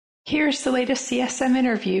Here's the latest CSM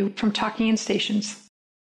interview from Talking in Stations.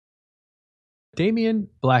 Damian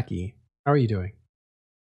Blackie, how are you doing?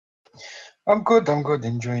 I'm good.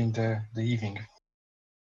 Enjoying the evening. So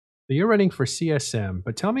you're running for CSM,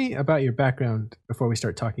 but tell me about your background before we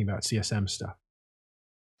start talking about CSM stuff.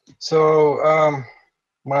 So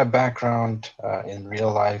my background in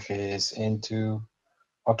real life is into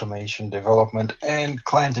automation development and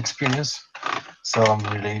client experience. So I'm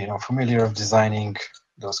really familiar with designing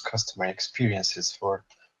those customer experiences for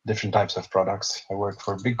different types of products. I worked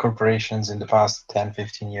for big corporations in the past 10,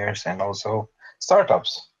 15 years and also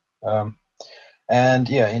startups. And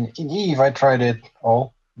yeah, in Eve, I tried it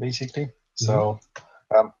all basically. So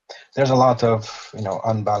there's a lot of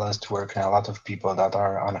unbalanced work and a lot of people that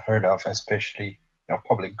are unheard of, especially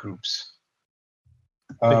public groups.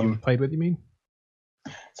 That you played with, you mean?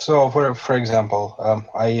 So for example,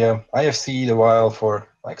 I have seen a while for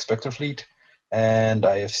like Spectre Fleet, and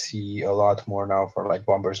I have seen a lot more now for like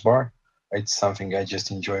Bomber's Bar. It's something I just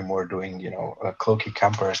enjoy more doing, cloaky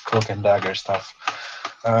campers, cloak and dagger stuff.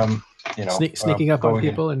 Sneaking up on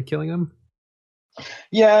people and killing them.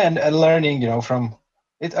 Yeah, and learning, from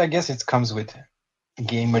it. I guess it comes with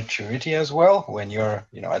game maturity as well. When you're,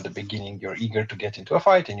 at the beginning, you're eager to get into a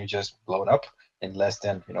fight and you just blow it up in less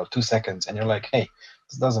than 2 seconds, and you're like, hey,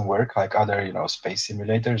 this doesn't work like other space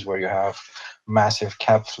simulators where you have massive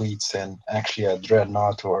cap fleets and actually a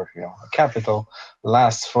dreadnought or a capital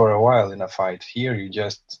lasts for a while in a fight. Here you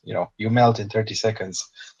just you melt in 30 seconds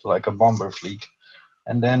to like a bomber fleet,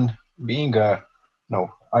 and then being a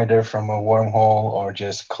either from a wormhole or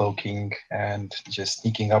just cloaking and just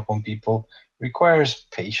sneaking up on people requires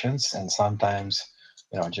patience and sometimes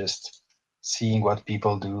just seeing what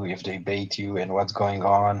people do, if they bait you and what's going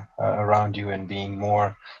on around you, and being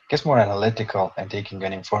more analytical and taking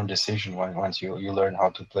an informed decision once you learn how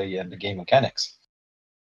to play and the game mechanics.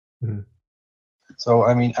 Mm-hmm. So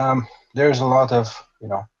I mean, there's a lot of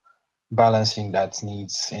balancing that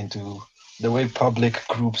needs into the way public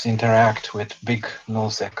groups interact with big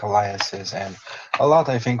nullsec alliances, and a lot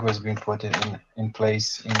I think was being put in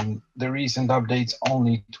place in the recent updates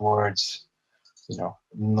only towards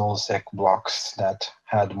nullsec blocks that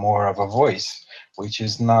had more of a voice, which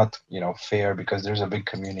is not fair, because there's a big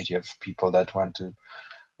community of people that want to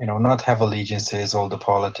not have allegiances, all the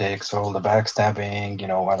politics, all the backstabbing,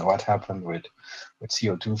 what happened with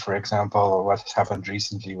CO2, for example, or what happened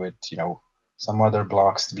recently with some other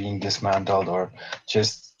blocks being dismantled, or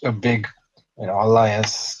just a big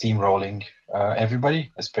alliance steamrolling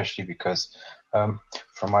everybody, especially because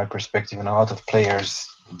from my perspective and a lot of players,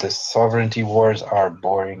 the sovereignty wars are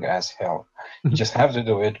boring as hell. You just have to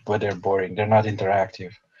do it, but they're boring. They're not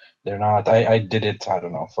interactive. They're not. I did it, I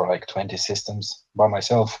don't know, for like 20 systems by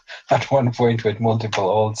myself at one point with multiple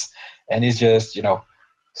ults, and it's just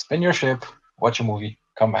spin your ship, watch a movie,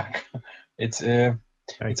 come back. It's a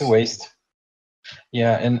waste.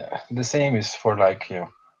 Yeah, and the same is for like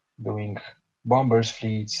doing bombers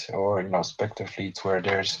fleets or Spectre fleets where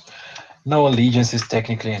there's no allegiances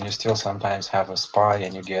technically, and you still sometimes have a spy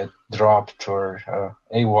and you get dropped or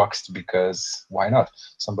AWACSed because why not?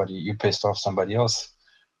 You pissed off somebody else,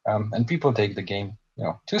 and people take the game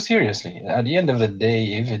too seriously. At the end of the day,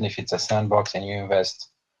 even if it's a sandbox and you invest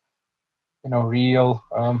real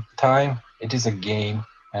time, it is a game,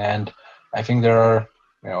 and I think there are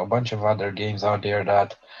a bunch of other games out there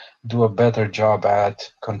that do a better job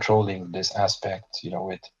at controlling this aspect,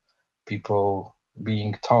 with people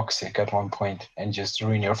being toxic at one point and just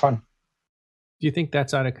ruin your fun. Do you think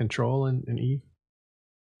that's out of control in Eve?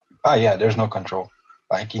 Yeah, there's no control.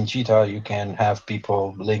 Like in Cheetah, you can have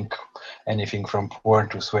people link anything from porn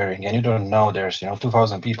to swearing, and you don't know there's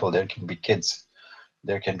 2,000 people. There can be kids,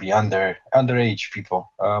 there can be underage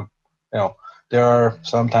people. There are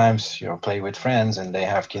sometimes play with friends and they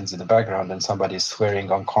have kids in the background and somebody's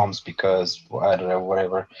swearing on comms because I don't know,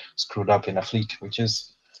 whatever screwed up in a fleet, which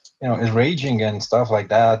is is raging, and stuff like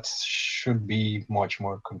that should be much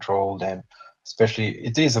more controlled. And especially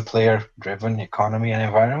it is a player driven economy and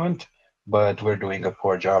environment, but we're doing a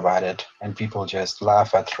poor job at it, and people just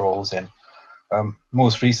laugh at trolls. And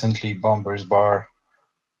most recently, Bomber's Bar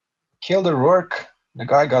killed a Rourke. The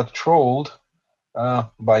guy got trolled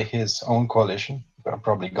by his own coalition,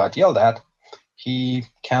 probably got yelled at. He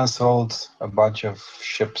canceled a bunch of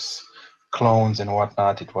ships, clones and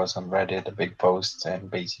whatnot. It was on Reddit, a big post, and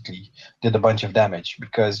basically did a bunch of damage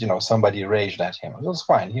because somebody raged at him. It was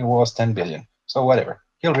fine. He was 10 billion, so whatever.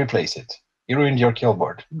 He'll replace it. You ruined your kill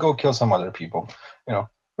board. Go kill some other people.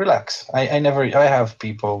 Relax. I have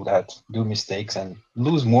people that do mistakes and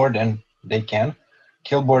lose more than they can,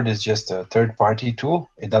 Killboard is just a third-party tool.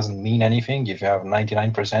 It doesn't mean anything if you have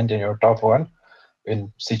 99% in your top one.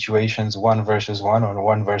 In situations 1 versus 1 or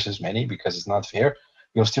 1 versus many, because it's not fair,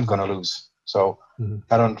 you're still gonna lose. So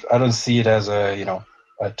I don't see it as a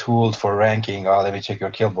tool for ranking. Oh, let me check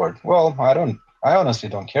your Killboard. Well, I honestly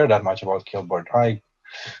don't care that much about Killboard.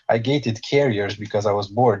 I gated carriers because I was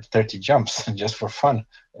bored, 30 jumps just for fun.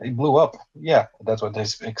 It blew up. Yeah, that's what I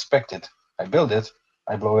expected. I build it,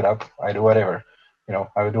 I blow it up, I do whatever.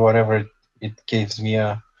 I would do whatever it gives me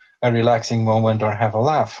a relaxing moment or have a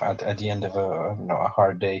laugh at the end of a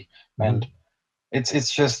hard day. And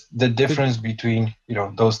it's just the difference between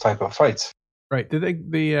those type of fights. Right. Did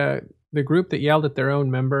the group that yelled at their own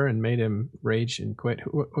member and made him rage and quit?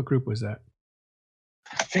 What group was that?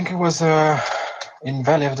 I think it was in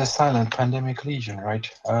Valley of the Silent, Pandemic Legion, right?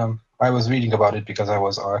 I was reading about it because I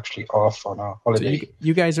was actually off on a holiday. So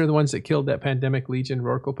you guys are the ones that killed that Pandemic Legion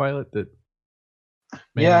Rorqual pilot that.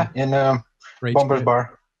 Yeah, in Bomber's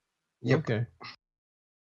Bar. Yep. Okay.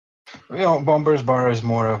 Bomber's Bar is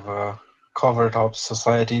more of a covered up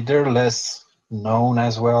society. They're less known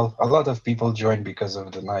as well. A lot of people join because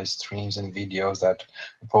of the nice streams and videos that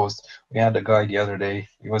we post. We had a guy the other day.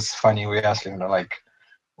 It was funny. We asked him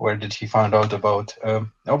where did he find out about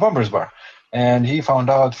Bomber's Bar, and he found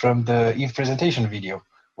out from the Eve presentation video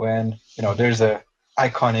when there's a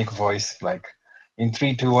iconic voice like, in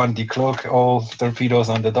 3, 2, 1, decloak all torpedoes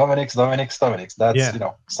on the Dominix. That's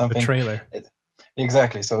something. The trailer.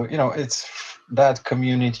 Exactly. So it's that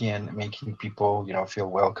community and making people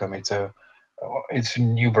feel welcome. It's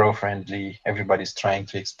new bro friendly. Everybody's trying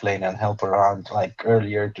to explain and help around. Like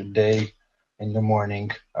earlier today in the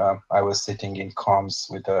morning, I was sitting in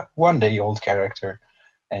comms with a 1-day-old character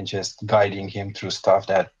and just guiding him through stuff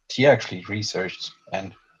that he actually researched.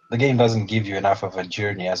 And the game doesn't give you enough of a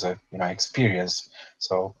journey as a experience.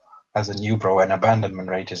 So as a new bro, an abandonment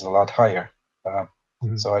rate is a lot higher.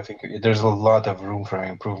 So I think there's a lot of room for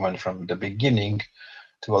improvement from the beginning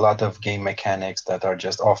to a lot of game mechanics that are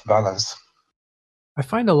just off balance. I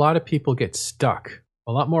find a lot of people get stuck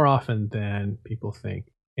a lot more often than people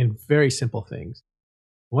think in very simple things.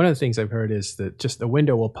 One of the things I've heard is that just a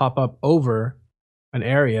window will pop up over an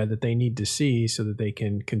area that they need to see so that they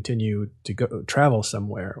can continue to go travel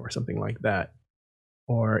somewhere or something like that.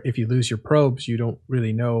 Or if you lose your probes, you don't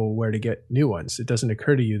really know where to get new ones. It doesn't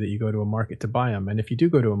occur to you that you go to a market to buy them. And if you do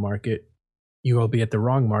go to a market, you will be at the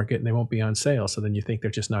wrong market and they won't be on sale. So then you think they're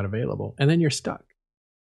just not available. And then you're stuck.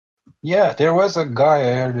 Yeah, there was a guy,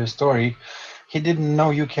 I heard a story. He didn't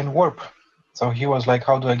know you can warp. So he was like,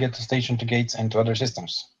 how do I get to station to gates and to other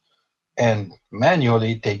systems? And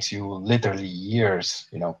manually it takes you literally years.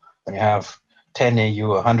 When you have 10 AU,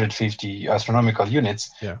 150 astronomical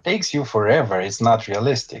units, takes you forever. It's not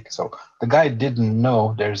realistic. So the guy didn't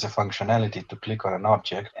know there's a functionality to click on an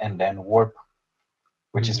object and then warp,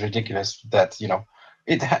 which is ridiculous. That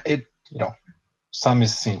some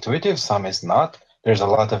is intuitive, some is not. There's a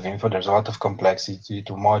lot of info. There's a lot of complexity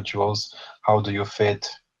to modules. How do you fit?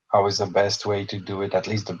 How is the best way to do it? At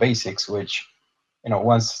least the basics, which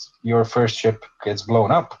once your first ship gets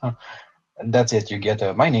blown up, that's it. You get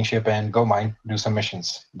a mining ship and go mine, do some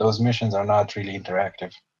missions. Those missions are not really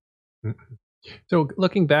interactive. So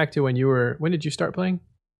looking back to when did you start playing?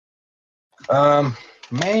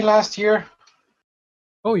 May last year.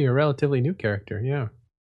 Oh, you're a relatively new character, yeah.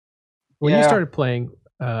 When you started playing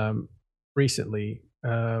recently,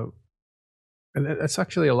 and that's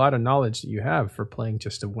actually a lot of knowledge that you have for playing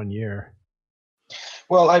just 1 year.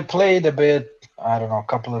 Well, I played a bit, I don't know, a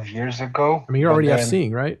couple of years ago. I mean, you're already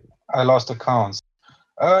FC, right? I lost accounts.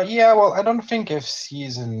 Yeah, well, I don't think FC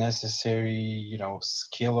is a necessary,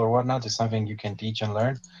 skill or whatnot. It's something you can teach and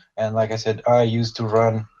learn. And like I said, I used to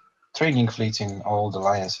run training fleets in old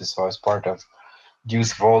alliances. So I was part of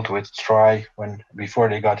Deuce Vault with Tri before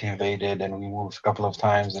they got invaded, and we moved a couple of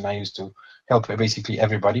times. And I used to help basically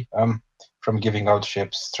everybody, from giving out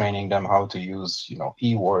ships, training them how to use,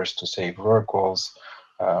 E-Wars to save Rorquals.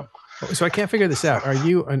 So I can't figure this out. Are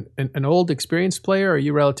you an old experienced player, or are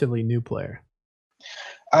you a relatively new player?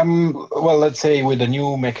 Well, let's say with the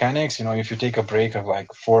new mechanics, if you take a break of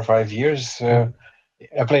like 4 or 5 years,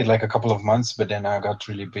 I played like a couple of months, but then I got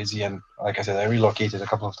really busy. And like I said, I relocated a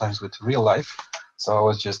couple of times with real life. So I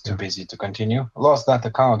was just too busy to continue. Lost that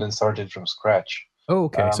account and started from scratch. Oh,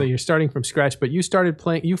 okay. So you're starting from scratch, but you started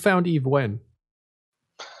playing, you found Eve when?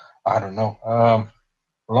 I don't know. A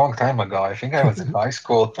long time ago. I think I was in high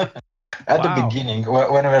school. At the beginning,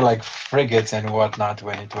 when we were like frigates and whatnot,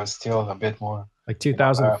 when it was still a bit more like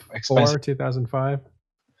 2004, 2005,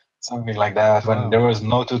 something like that. When there was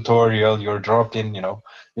no tutorial, you're dropped in. You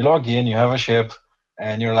log in, you have a ship,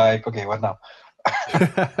 and you're like, okay, what now?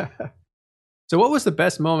 So what was the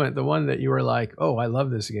best moment, the one that you were like, oh, I love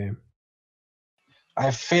this game?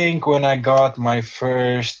 I think when I got my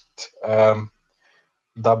first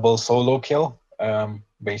double solo kill.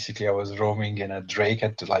 Basically, I was roaming in a Drake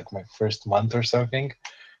at like my first month or something,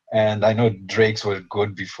 and I know Drakes were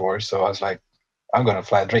good before, so I was like, I'm gonna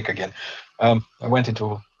fly a Drake again. I went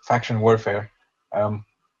into faction warfare,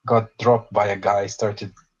 got dropped by a guy,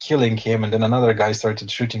 started killing him, and then another guy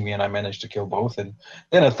started shooting me, and I managed to kill both, and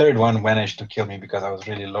then a third one managed to kill me because I was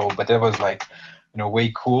really low. But it was like,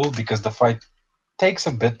 way cool because the fight takes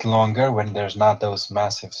a bit longer when there's not those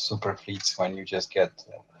massive super fleets when you just get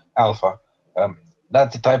alpha. Um,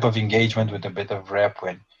 that type of engagement with a bit of rep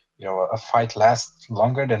when a fight lasts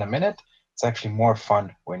longer than a minute. It's actually more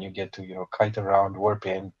fun when you get to kite around, warp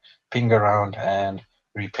in, ping around, and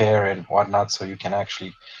repair and whatnot, so you can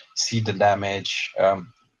actually see the damage.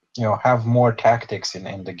 Have more tactics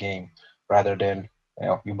in the game rather than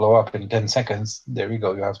you blow up in 10 seconds. There you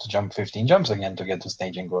go. You have to jump 15 jumps again to get to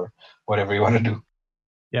staging or whatever you want to do.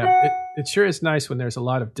 Yeah, it sure is nice when there's a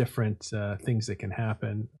lot of different things that can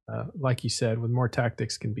happen. Like you said, when more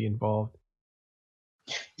tactics can be involved.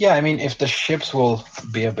 Yeah, I mean, if the ships will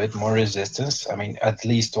be a bit more resistance, I mean, at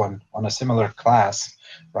least on a similar class,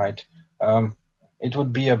 right? It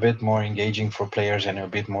would be a bit more engaging for players and a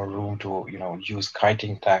bit more room to, use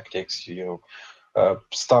kiting tactics,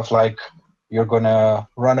 stuff like you're gonna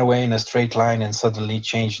run away in a straight line and suddenly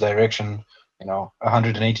change direction,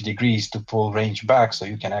 180 degrees to pull range back so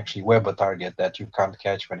you can actually web a target that you can't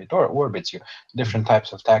catch when it orbits you. Different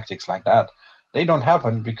types of tactics like that. They don't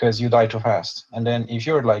happen because you die too fast. And then if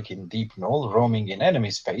you're like in deep null, roaming in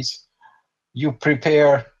enemy space, you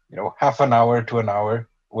prepare, half an hour to an hour,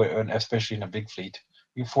 especially in a big fleet.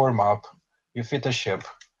 You form up, you fit a ship,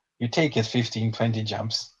 you take it 15, 20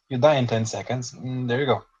 jumps, you die in 10 seconds, and there you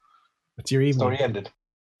go. It's your evening. Story ended.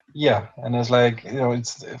 Yeah, and it's like,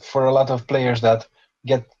 it's for a lot of players that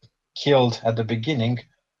get killed at the beginning,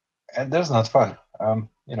 and that's not fun.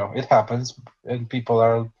 It happens, and people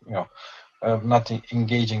are, not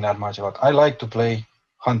engaging that much a lot. I like to play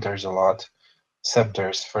hunters a lot,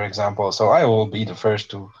 scepters, for example. So I will be the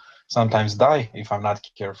first to sometimes die if I'm not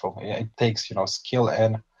careful. It takes, skill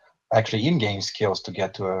and actually in-game skills to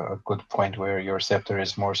get to a good point where your scepter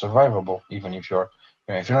is more survivable. Even if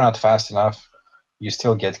if you're not fast enough, you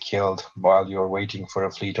still get killed while you're waiting for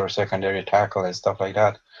a fleet or secondary tackle and stuff like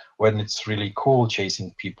that. When it's really cool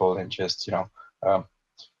chasing people and just, um,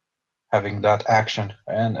 having that action,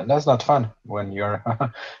 and that's not fun when you're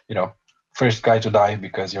first guy to die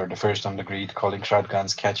because you're the first on the grid calling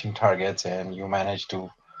shotguns, catching targets, and you manage to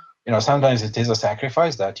sometimes it is a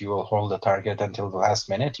sacrifice that you will hold the target until the last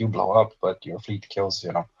minute, you blow up, but your fleet kills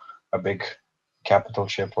a big capital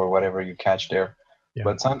ship or whatever you catch there. Yeah.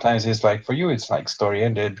 But sometimes it's like, for you it's like story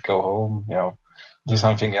ended, go home, do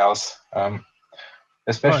something else,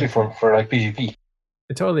 especially for like PvP.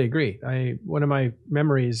 I totally agree. One of my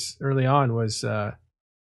memories early on was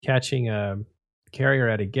catching a carrier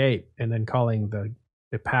at a gate and then calling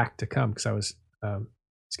the pack to come because I was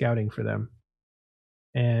scouting for them,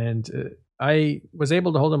 and I was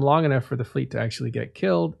able to hold them long enough for the fleet to actually get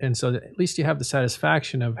killed, and so at least you have the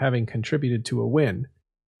satisfaction of having contributed to a win,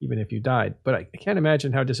 even if you died. But I can't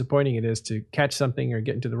imagine how disappointing it is to catch something or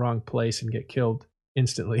get into the wrong place and get killed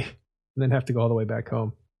instantly, and then have to go all the way back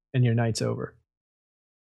home, and your night's over.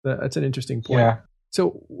 That's an interesting point. Yeah.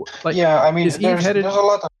 So, like, yeah, I mean, there's a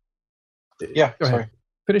lot of. Yeah, go sorry. ahead.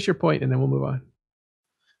 Finish your point, and then we'll move on.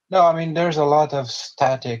 No, I mean, there's a lot of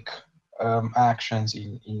static actions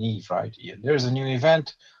in EVE, right? There's a new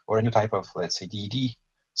event or a new type of, let's say, DD.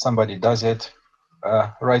 Somebody does it,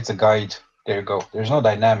 writes a guide. There you go. There's no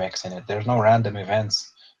dynamics in it. There's no random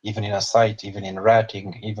events, even in a site, even in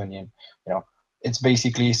ratting, even in, it's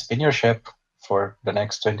basically spin your ship for the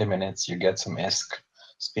next 20 minutes. You get some ISK,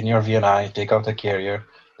 spin your VNI, take out a carrier.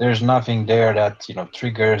 There's nothing there that,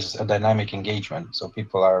 triggers a dynamic engagement. So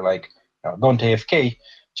people are like, don't AFK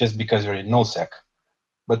just because you're in nullsec.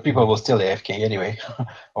 But people will still AFK anyway,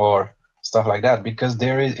 or stuff like that, because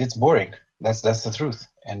it's boring. That's the truth.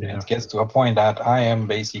 And it gets to a point that I am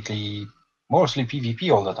basically mostly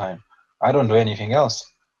PvP all the time. I don't do anything else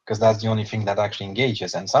because that's the only thing that actually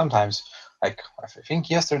engages. And sometimes, like I think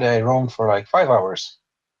yesterday I roamed for like 5 hours.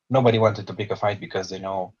 Nobody wanted to pick a fight because they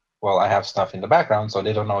know, well, I have stuff in the background, so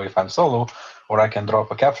they don't know if I'm solo or I can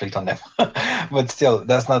drop a cap fleet on them. But still,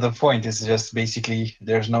 that's not the point. It's just basically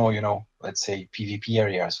there's no, let's say PvP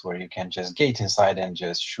areas where you can just gate inside and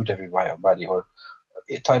just shoot everybody, or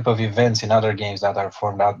a type of events in other games that are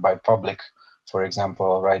formed out by public. For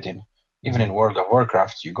example, even in World of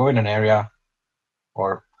Warcraft, you go in an area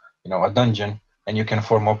or a dungeon, and you can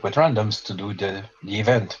form up with randoms to do the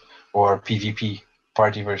event, or PvP,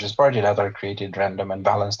 party versus party, that are created random and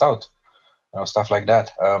balanced out, stuff like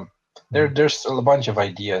that. There's a bunch of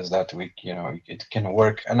ideas that it can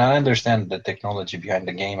work, and I understand the technology behind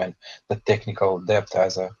the game and the technical depth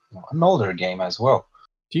as an older game as well.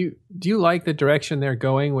 Do you like the direction they're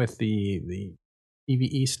going with the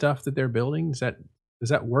PvE stuff that they're building? Does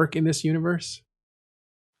that work in this universe?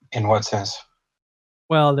 In what sense?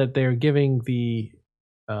 Well, that they're giving the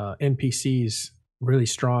NPCs really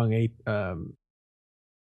strong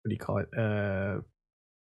what do you call it?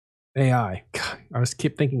 AI. God, I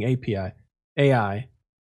keep thinking API. AI.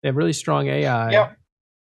 They have really strong AI. Yeah.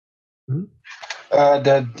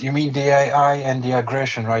 You mean the AI and the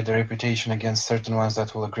aggression, right? The reputation against certain ones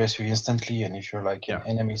that will aggress you instantly, and if you're like in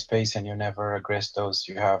enemy space and you never aggress those,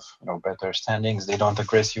 you have better standings. They don't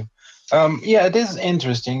aggress you. Yeah, it is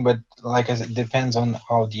interesting, but like I said, it depends on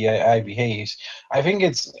how the AI behaves. I think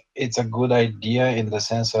it's a good idea in the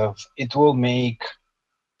sense of it will make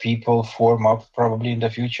people form up probably in the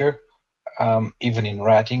future, even in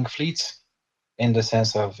ratting fleets, in the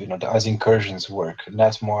sense of as incursions work, and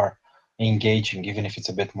that's more engaging, even if it's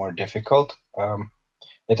a bit more difficult.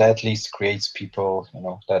 It at least creates people,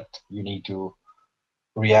 that you need to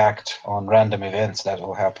react on random events that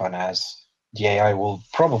will happen, as the AI will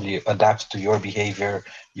probably adapt to your behavior,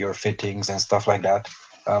 your fittings, and stuff like that.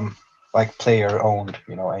 Like player-owned,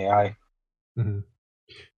 AI. Mm-hmm.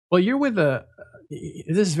 Well, you're with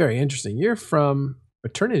this is very interesting. You're from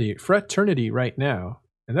Fraternity right now,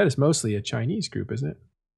 and that is mostly a Chinese group, isn't it?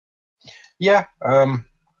 Yeah,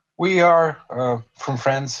 we are from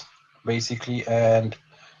France, basically, and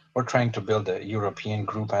we're trying to build a European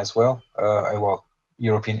group as well.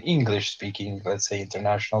 European English-speaking, let's say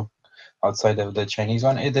international, outside of the Chinese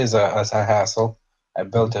one. It is a hassle. I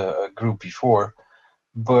built a group before,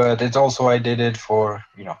 but it's also I did it for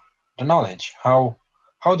the knowledge.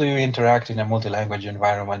 How do you interact in a multi-language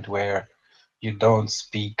environment where you don't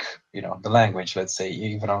speak the language? Let's say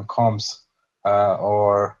even on comms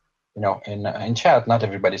or in chat, not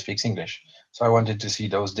everybody speaks English. So I wanted to see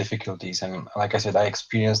those difficulties, and like I said, I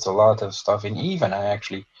experienced a lot of stuff in Even. I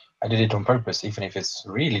did it on purpose, even if it's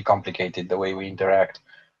really complicated the way we interact.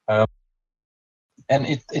 And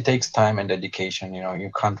it takes time and dedication.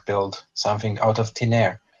 You can't build something out of thin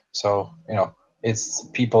air. So it's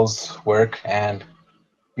people's work, and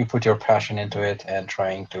you put your passion into it and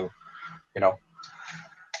trying to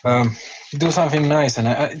do something nice.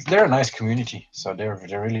 And they're a nice community, so they're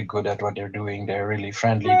really good at what they're doing. They're really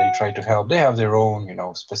friendly. They try to help. They have their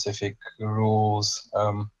own specific rules,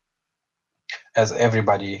 as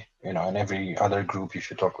everybody in every other group. If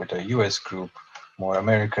you talk with a US group, more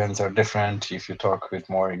Americans are different. If you talk with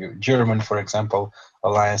more German, for example,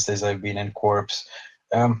 alliances, I've been in corps.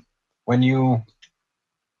 When you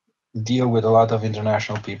deal with a lot of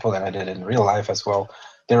international people, and I did in real life as well,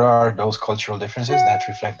 there are those cultural differences that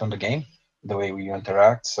reflect on the game, the way we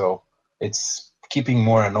interact. So it's keeping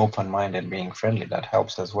more an open mind and being friendly that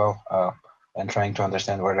helps as well, and trying to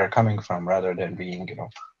understand where they're coming from, rather than being,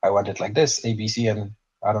 I want it like this, ABC, and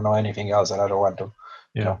I don't know anything else, and I don't want to,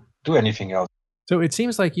 do anything else. So it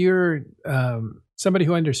seems like you're somebody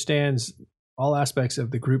who understands all aspects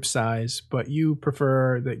of the group size, but you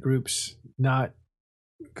prefer that groups not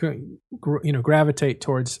gravitate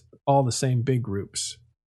towards all the same big groups.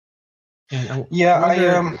 And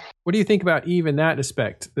what do you think about even that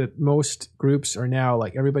aspect, that most groups are now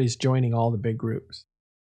like everybody's joining all the big groups?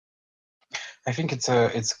 I think it's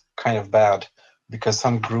kind of bad, because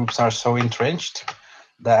some groups are so entrenched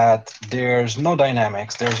that there's no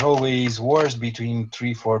dynamics. There's always wars between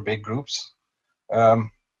 3-4 big groups.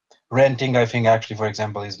 Renting, I think, actually, for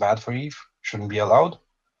example, is bad for EVE. Shouldn't be allowed,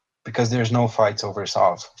 because there's no fights over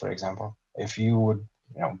SOV, for example. If you would,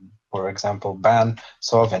 for example, ban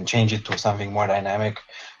SOV and change it to something more dynamic,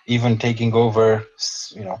 even taking over,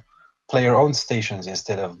 player-owned stations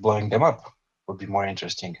instead of blowing them up would be more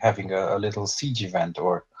interesting. Having a little siege event,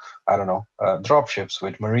 or, I don't know, dropships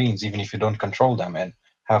with Marines, even if you don't control them, and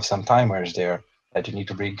have some timers there that you need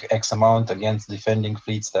to bring X amount against defending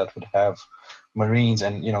fleets that would have Marines,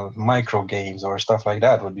 and, micro games or stuff like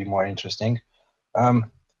that would be more interesting.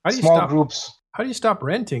 Small groups. How do you stop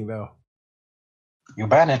renting, though? You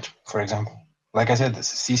ban it, for example. Like I said,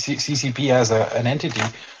 CCP as an entity,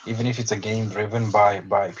 even if it's a game driven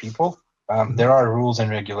by people, there are rules and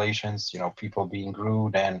regulations, people being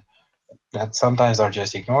rude, and that sometimes are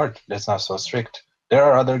just ignored. That's not so strict. There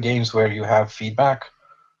are other games where you have feedback,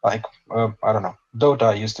 like, I don't know, Dota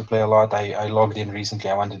I used to play a lot. I logged in recently.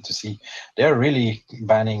 I wanted to see. They're really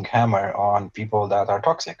banning Hammer on people that are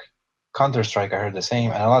toxic. Counter-Strike, I heard the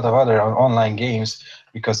same, and a lot of other online games,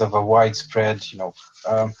 because of a widespread,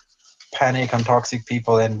 panic on toxic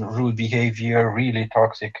people and rude behavior, really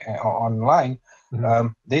toxic online.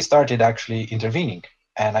 They started actually intervening,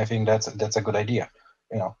 and I think that's a good idea.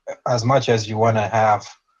 As much as you want to have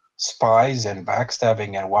spies and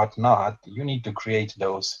backstabbing and whatnot, you need to create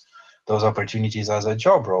those opportunities as a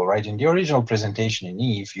job role, right? In the original presentation in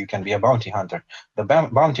Eve, you can be a bounty hunter. The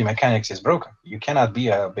bounty mechanics is broken. You cannot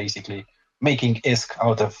be basically making ISK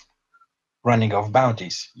out of running of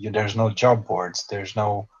bounties. There's no job boards. There's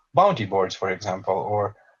no bounty boards, for example,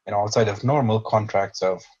 or outside of normal contracts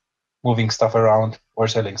of moving stuff around or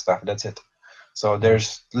selling stuff. That's it. So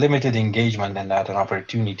there's limited engagement in that and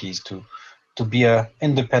opportunities to be a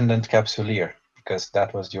independent capsuleer, because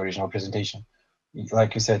that was the original presentation.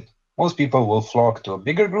 Like you said, most people will flock to a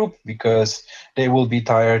bigger group because they will be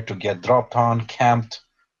tired to get dropped on, camped.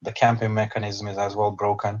 The camping mechanism is as well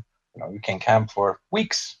broken. You can camp for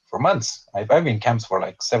weeks, for months. I've been camped for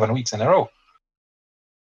like 7 weeks in a row.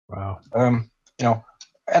 Wow.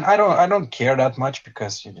 And I don't care that much,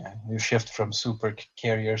 because you shift from super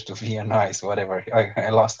carriers to VNIs, whatever. I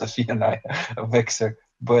lost the VNI Vexer,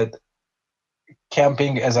 but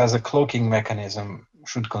camping as a cloaking mechanism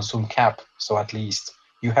should consume cap, so at least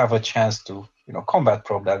you have a chance to combat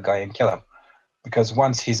probe that guy and kill him. Because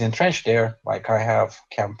once he's entrenched there, like I had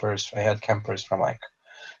campers from like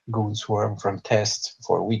Goon Swarm, from Test,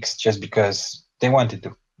 for weeks, just because they wanted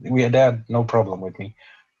to. They had no problem with me.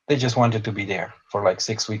 They just wanted to be there for like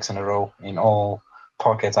 6 weeks in a row in all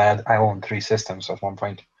pockets. I owned 3 systems at one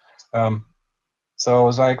point. So I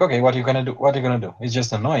was like, okay, what are you gonna do? What are you gonna do? It's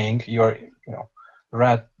just annoying. You're,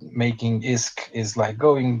 rat making ISK is like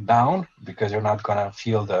going down, because you're not gonna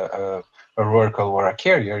field a Rorqual or a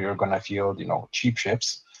carrier. You're gonna field, cheap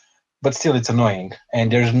ships. But still, it's annoying,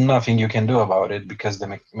 and there's nothing you can do about it, because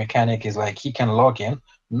the mechanic is like he can log in,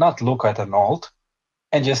 not look at an alt,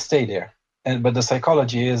 and just stay there. But the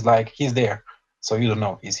psychology is like he's there, so you don't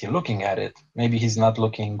know, is he looking at it? Maybe he's not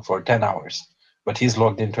looking for 10 hours, but he's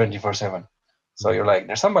logged in 24/7. So you're like,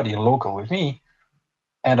 there's somebody local with me,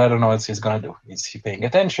 and I don't know what he's gonna do. Is he paying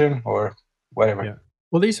attention or whatever? Yeah.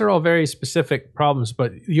 Well, these are all very specific problems,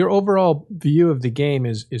 but your overall view of the game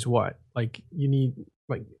is what? Like, you need,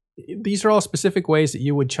 like, these are all specific ways that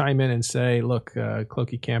you would chime in and say, look,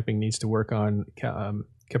 Cloaky Camping needs to work on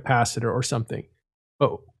capacitor or something.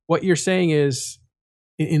 But what you're saying is,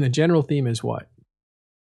 in the general theme, is what?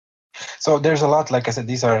 So there's a lot, like I said,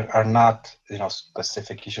 these are not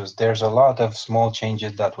specific issues. There's a lot of small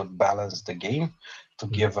changes that would balance the game to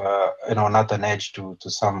give not an edge to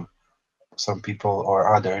some people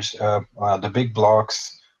or others. The big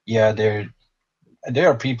blocks, yeah, there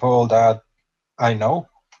are people that I know.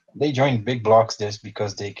 They join big blocks just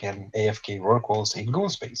because they can AFK Rorquals in Goon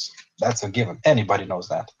space. That's a given. Anybody knows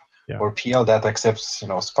that. Yeah. Or PL that accepts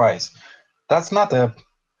spies. That's not a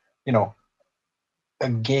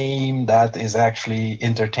game that is actually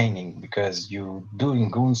entertaining, because you do in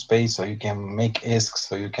Goon space, so you can make ISK,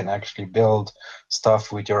 so you can actually build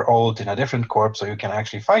stuff with your ult in a different corp, so you can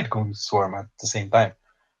actually fight Goon Swarm at the same time.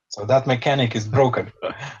 So that mechanic is broken,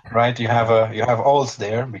 right? You have ults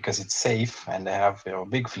there because it's safe, and they have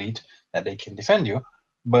big fleet that they can defend you,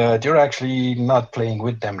 but you're actually not playing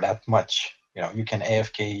with them that much. You can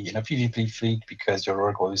AFK in a PvP fleet because your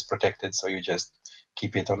Rorqual is protected, so you just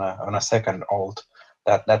keep it on a second ult.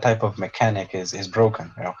 That type of mechanic is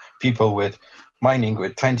broken. People with mining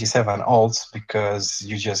with 27 ults because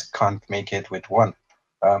you just can't make it with one.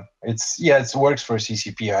 It works for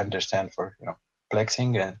CCP. I understand, for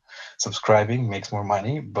flexing and subscribing makes more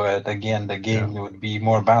money, but again, the game would be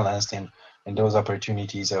more balanced in those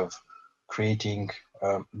opportunities of creating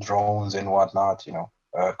drones and whatnot.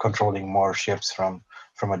 Controlling more ships from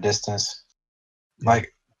a distance,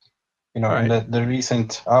 like in the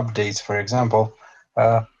recent updates, for example.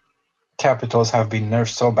 Capitals have been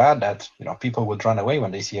nerfed so bad that people would run away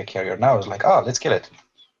when they see a carrier. Now it's like, let's kill it.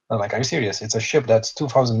 I'm like, are you serious? It's a ship that's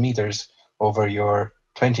 2,000 meters over your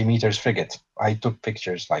 20 meters frigate. I took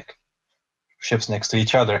pictures, like ships next to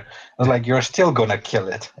each other. I was like, you're still gonna kill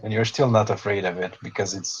it, and you're still not afraid of it,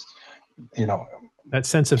 because it's that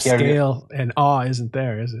sense of scale and awe isn't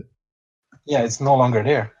there, is it? Yeah, it's no longer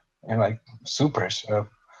there. And like supers.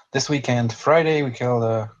 This weekend, Friday, we killed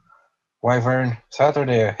a Wyvern,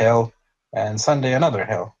 Saturday a Hell, and Sunday another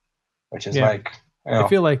Hell, which is like, I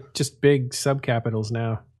feel like just big subcapitals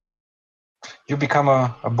now. You become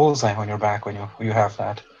a bullseye on your back when you have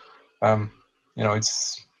that.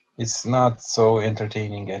 It's not so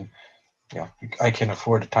entertaining, and I can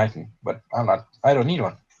afford a Titan, but I don't need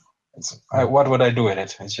one. What would I do with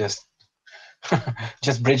it? It's just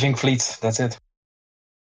just bridging fleets. That's it.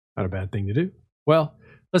 Not a bad thing to do. Well,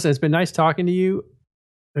 listen, it's been nice talking to you.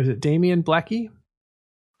 Is it Damien Blackie?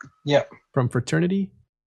 Yeah. From Fraternity.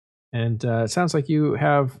 And it sounds like you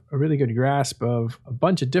have a really good grasp of a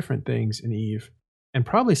bunch of different things in Eve, and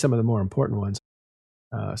probably some of the more important ones.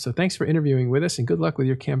 So thanks for interviewing with us, and good luck with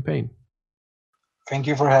your campaign. Thank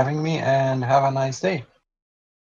you for having me, and have a nice day.